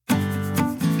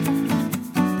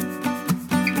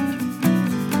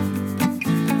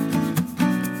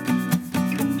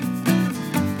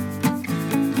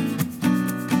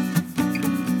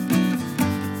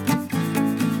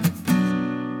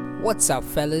What's up,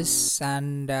 fellas,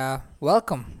 and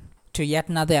welcome to yet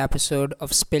another episode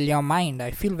of Spill Your Mind.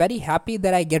 I feel very happy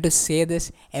that I get to say this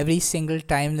every single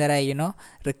time that I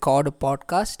record a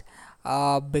podcast.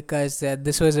 Because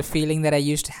this was a feeling that I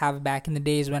used to have back in the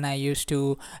days when I used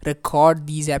to record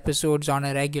these episodes on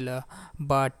a regular.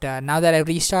 But now that I've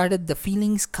restarted, the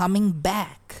feeling's coming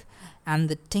back. And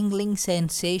the tingling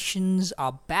sensations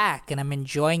are back, and I'm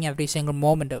enjoying every single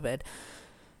moment of it.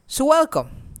 So, welcome.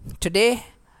 Today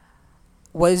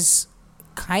was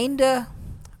kinda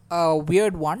a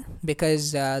weird one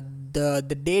because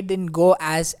the day didn't go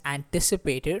as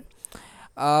anticipated,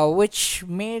 which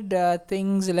made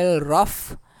things a little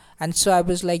rough. And so I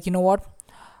was like, you know what?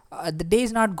 The day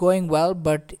is not going well,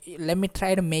 but let me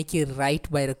try to make it right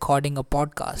by recording a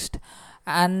podcast.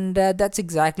 And that's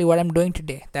exactly what I'm doing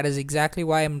today. That is exactly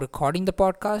why I'm recording the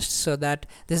podcast, so that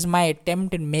this is my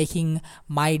attempt in making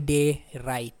my day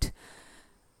right.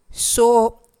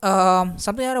 So,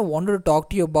 something that I wanted to talk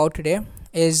to you about today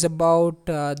is about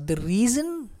the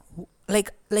reason,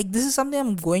 like this is something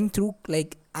I'm going through,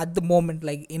 like at the moment,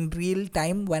 like in real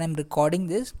time when I'm recording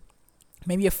this.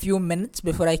 Maybe a few minutes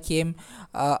before I came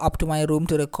up to my room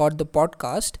to record the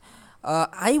podcast,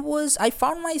 I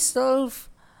found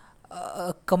myself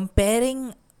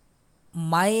comparing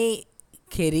my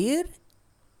career,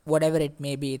 whatever it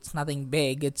may be. It's nothing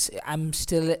big. I'm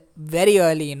still very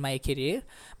early in my career,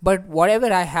 but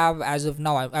whatever I have as of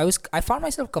now, I found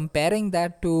myself comparing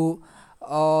that to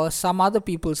some other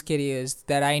people's careers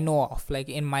that I know of, like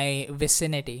in my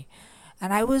vicinity.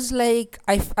 And I was like,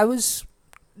 I was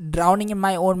drowning in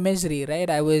my own misery, right?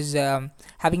 I was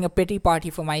having a pity party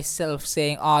for myself,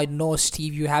 saying, "Oh no,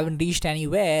 Steve, you haven't reached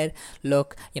anywhere.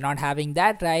 Look, you're not having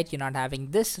that right. You're not having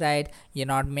this right. You're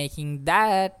not making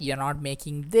that. You're not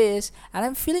making this." And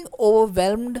I'm feeling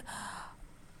overwhelmed,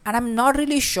 and I'm not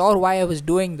really sure why I was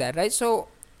doing that, right? So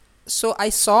I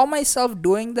saw myself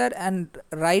doing that, and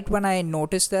right when I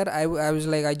noticed that, I was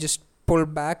like, I just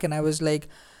pulled back, and I was like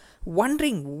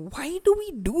wondering, why do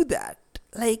we do that?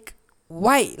 Like,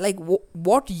 why? Like,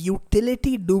 what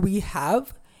utility do we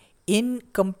have in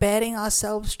comparing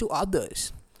ourselves to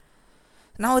others?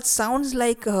 Now it sounds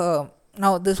like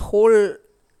now this whole,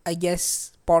 I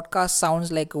guess, podcast sounds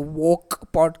like a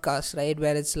woke podcast, right?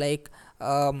 Where it's like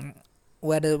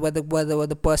whether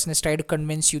the person is trying to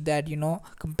convince you that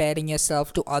comparing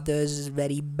yourself to others is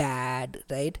very bad,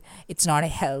 right? It's not a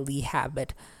healthy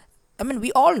habit. I mean,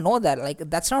 we all know that. Like,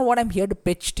 that's not what I'm here to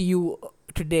pitch to you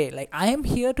today. Like, I am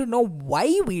here to know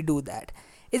why we do that.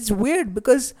 It's weird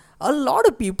because a lot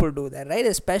of people do that, right?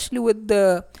 Especially with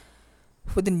the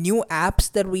new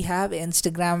apps that we have: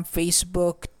 Instagram,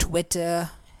 Facebook, Twitter,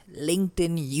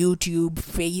 LinkedIn, YouTube,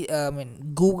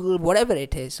 Google, whatever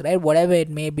it is, right? Whatever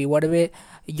it may be, whatever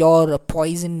your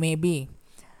poison may be.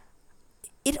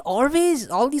 All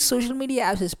these social media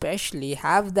apps especially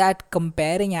have that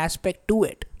comparing aspect to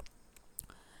it.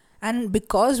 And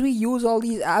because we use all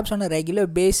these apps on a regular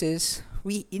basis,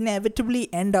 we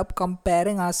inevitably end up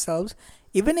comparing ourselves,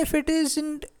 even if it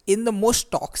isn't in the most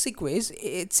toxic ways.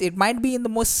 It might be in the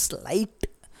most slight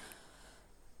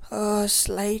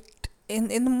in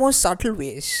the most subtle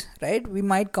ways, right? We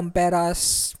might compare our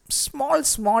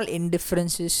small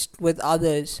indifferences with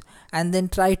others, and then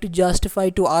try to justify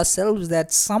to ourselves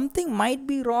that something might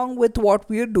be wrong with what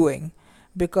we're doing,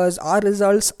 because our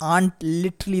results aren't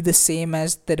literally the same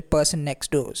as the person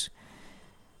next door's.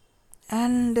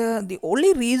 And the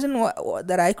only reason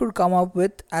that I could come up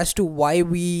with as to why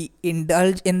we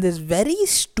indulge in this very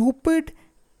stupid,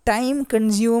 time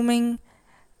consuming,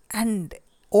 and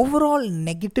overall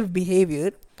negative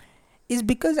behavior is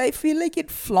because I feel like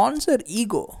it flaunts our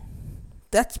ego.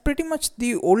 That's pretty much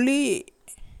the only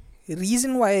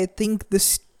reason why I think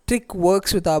this trick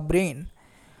works with our brain.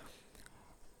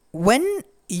 When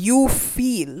you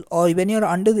feel, or when you're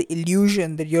under the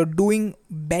illusion that you're doing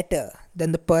better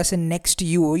than the person next to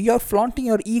you, you're flaunting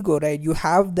your ego, right? You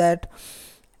have that,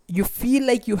 you feel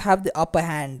like you have the upper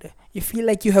hand. You feel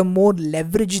like you have more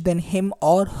leverage than him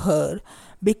or her,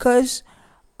 because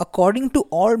according to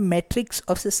all metrics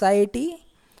of society,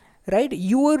 right,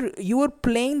 you are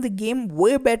playing the game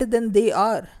way better than they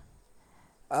are.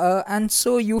 And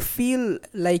so you feel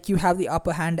like you have the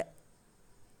upper hand.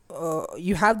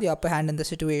 You have the upper hand in the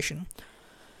situation.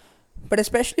 But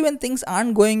especially when things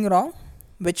aren't going wrong,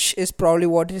 which is probably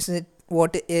what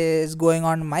is going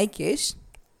on in my case,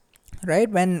 right?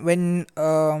 When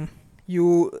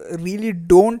you really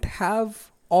don't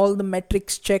have all the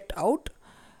metrics checked out,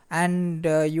 and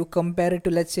you compare it to,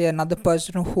 let's say, another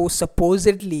person who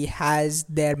supposedly has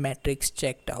their metrics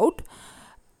checked out,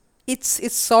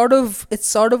 it's sort of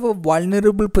a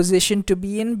vulnerable position to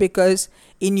be in, because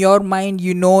in your mind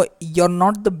you know you're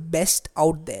not the best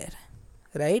out there,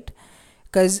 right?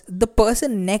 Because the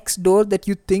person next door that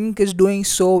you think is doing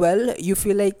so well, you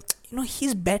feel like,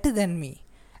 he's better than me.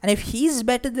 And if he's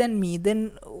better than me,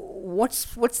 then what's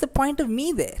the point of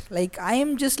me there? Like, I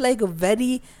am just like a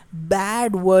very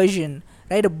bad version,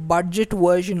 right? A budget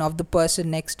version of the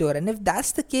person next door. And if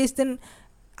that's the case, then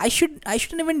I shouldn't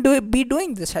even be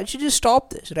doing this. I should just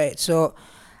stop this, right? So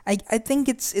I think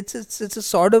it's a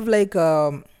sort of like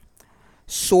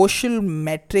social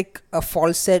metric, a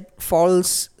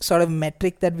false sort of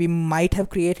metric that we might have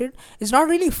created. It's not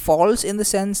really false in the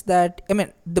sense that, I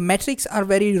mean, the metrics are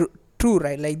very true,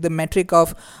 right? Like the metric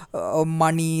of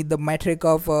money, the metric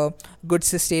of good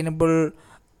sustainable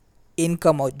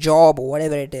income or job or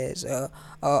whatever it is,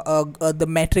 the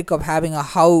metric of having a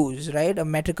house, right? A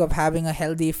metric of having a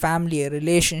healthy family, a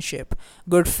relationship,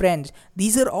 good friends.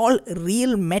 These are all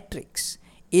real metrics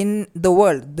in the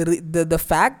world. The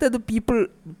fact that the people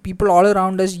all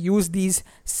around us use these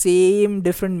same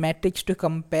different metrics to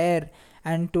compare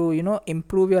and to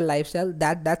improve your lifestyle,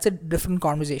 that's a different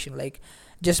conversation. Like,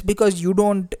 just because you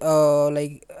don't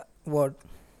what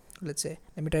let's say,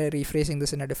 let me try rephrasing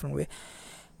this in a different way.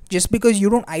 Just because you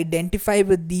don't identify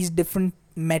with these different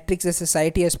metrics that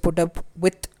society has put up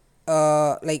with,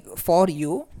 for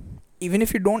you, even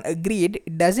if you don't agree,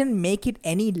 it doesn't make it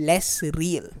any less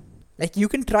real. Like, you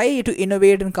can try to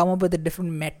innovate and come up with a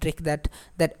different metric that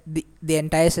the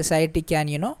entire society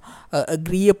can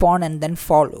agree upon and then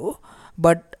follow.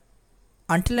 But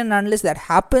until and unless that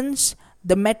happens,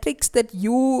 the metrics that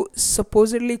you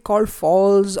supposedly call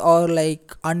false or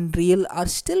like unreal are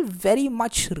still very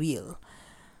much real.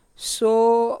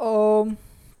 So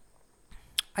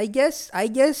I guess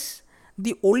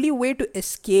the only way to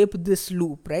escape this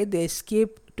loop, right? To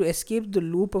escape the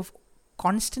loop of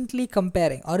constantly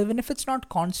comparing, or even if it's not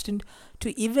constant,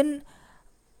 to even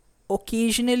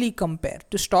occasionally compare,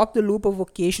 to stop the loop of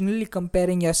occasionally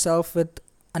comparing yourself with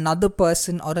another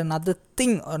person or another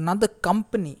thing or another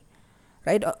company,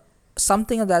 right?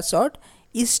 Something of that sort,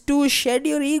 is to shed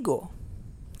your ego.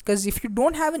 Because if you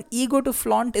don't have an ego to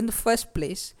flaunt in the first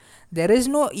place, there is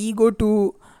no ego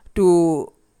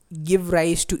to give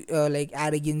rise to like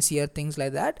arrogancy or things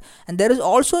like that, and there is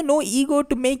also no ego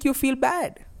to make you feel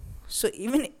bad. So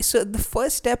the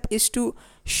first step is to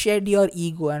shed your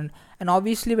ego. And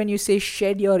obviously, when you say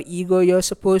shed your ego, you're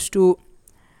supposed to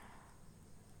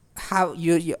have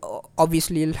you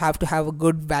obviously you'll have to have a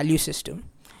good value system.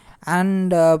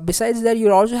 And besides that,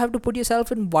 you also have to put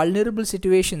yourself in vulnerable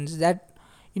situations that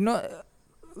you know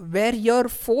where you're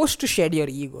forced to shed your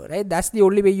ego, right? That's the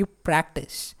only way you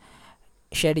practice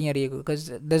shedding your ego, because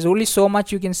there's only so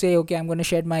much you can say, okay, I'm going to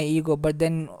shed my ego, but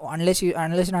then unless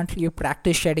and until you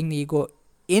practice shedding the ego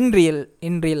in real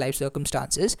life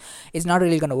circumstances, it's not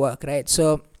really going to work, right?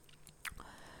 So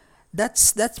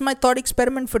that's my thought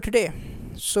experiment for today.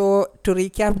 So to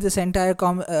recap this entire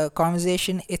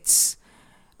conversation,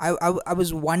 I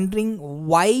was wondering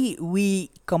why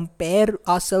we compare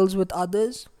ourselves with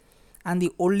others, and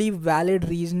the only valid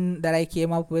reason that I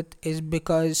came up with is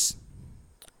because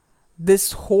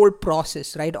this whole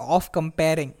process, right, of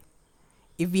comparing,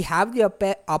 if we have the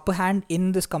upper hand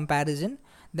in this comparison,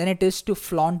 then it is to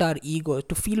flaunt our ego,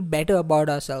 to feel better about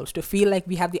ourselves, to feel like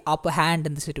we have the upper hand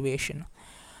in the situation.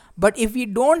 But if we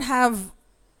don't have,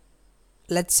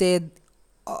 let's say,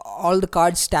 all the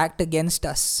cards stacked against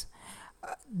us,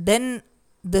 then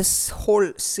this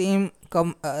whole same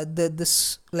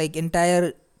this like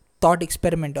entire thought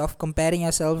experiment of comparing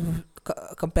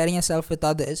yourself with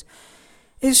others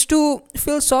is to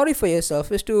feel sorry for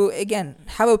yourself, is to again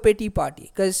have a pity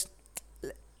party. Because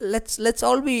let's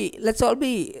all be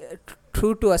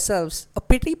true to ourselves. A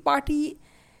pity party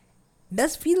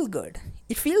does feel good.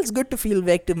 It feels good to feel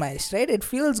victimized, right? It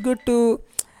feels good to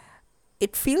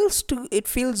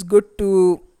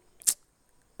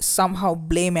somehow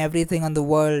blame everything on the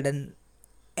world and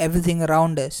everything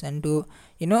around us, and to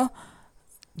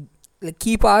like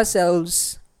keep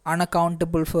ourselves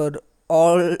unaccountable for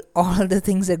all the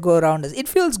things that go around us. It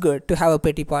feels good to have a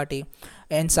pity party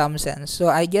in some sense. So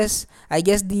I guess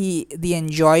the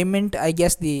enjoyment,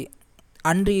 the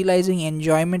unrealizing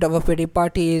enjoyment of a pity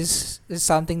party is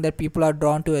something that people are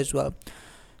drawn to as well.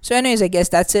 So anyways, I guess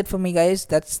that's it for me, guys.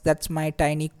 That's my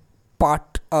tiny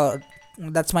part,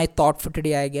 that's my thought for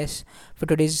today, I guess, for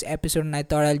today's episode. And I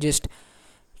thought I'll just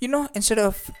instead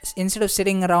of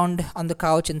sitting around on the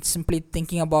couch and simply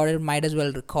thinking about it, might as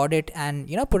well record it and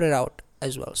put it out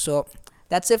as well. So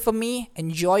that's it for me.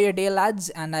 Enjoy your day, lads,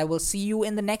 and I will see you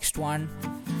in the next one.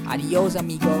 Adios,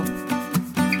 amigo.